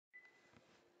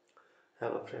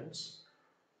Hello friends,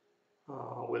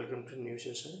 welcome to new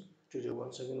session. Today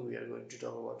once again we are going to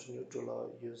talk about a new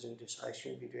tool using this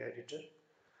Icecream video editor.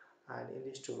 And in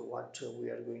this tool what we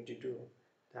are going to do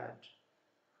that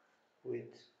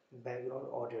with background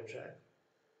audio track,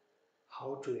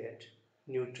 how to add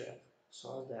new track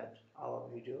so that our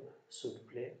video should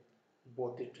play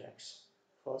both the tracks.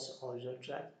 First original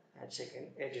track and second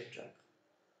edit track.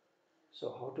 So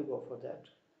how to go for that?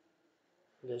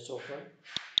 Let's open.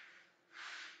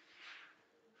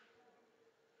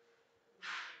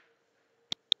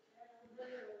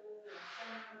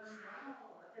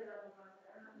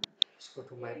 Let's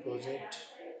go to my project.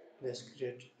 Let's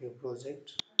create new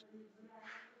project.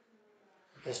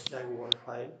 Let's drag one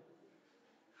file.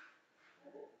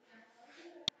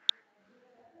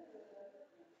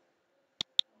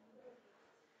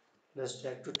 Let's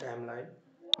drag to timeline.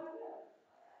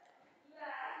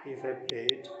 If I play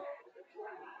it,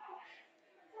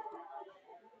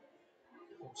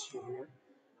 let's see here.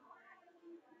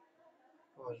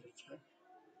 Pause the track.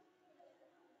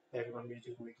 Background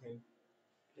music we can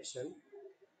listen.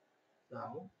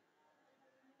 Now,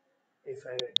 if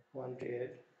I want to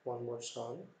add one more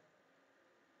song,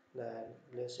 then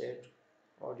let's add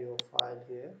audio file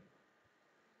here.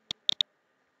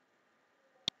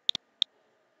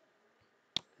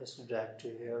 Let's drag to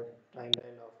here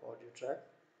timeline of audio track.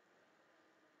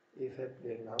 If I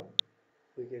play now,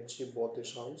 we can see both the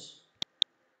sounds.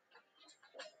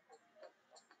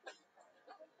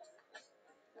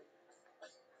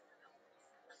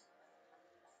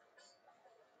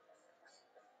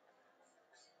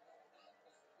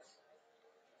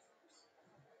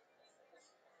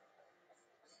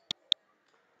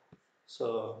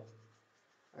 So,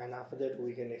 and after that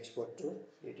we can export to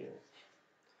video.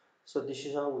 So this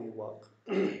is how we work.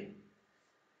 Thank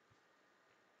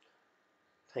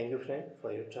you friend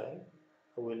for your time.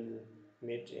 I will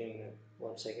meet in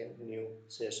once again new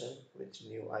session with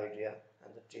new idea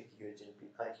and the trick using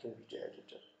Icecream video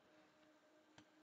editor.